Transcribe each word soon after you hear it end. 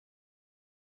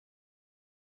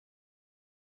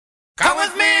Come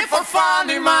with me for fun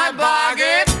in my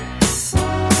buggy.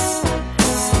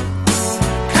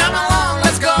 Come along,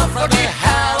 let's go for the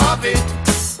hell of it.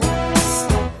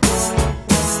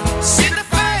 See the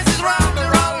faces round the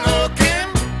road looking.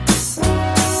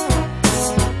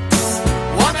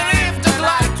 Wonder if they'd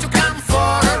like to come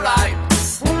for a ride.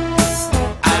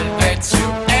 I'll bet you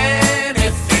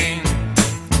anything.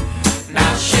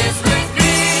 Now she's with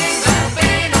me, there'll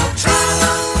be no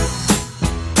trouble.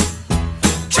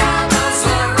 Trouble's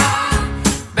around,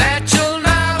 bet you'll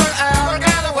never ever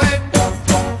get away.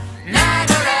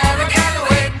 Never ever get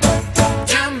away.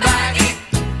 Jump back it.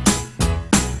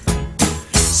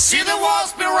 See the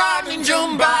walls be running,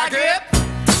 jump back it.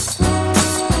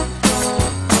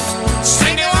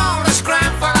 Sing along the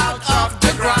scram fall out of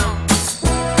the ground.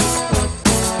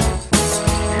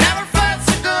 Never felt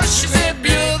so good, she's a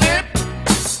beauty.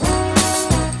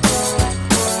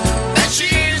 That she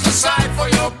is a sight for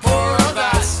your poor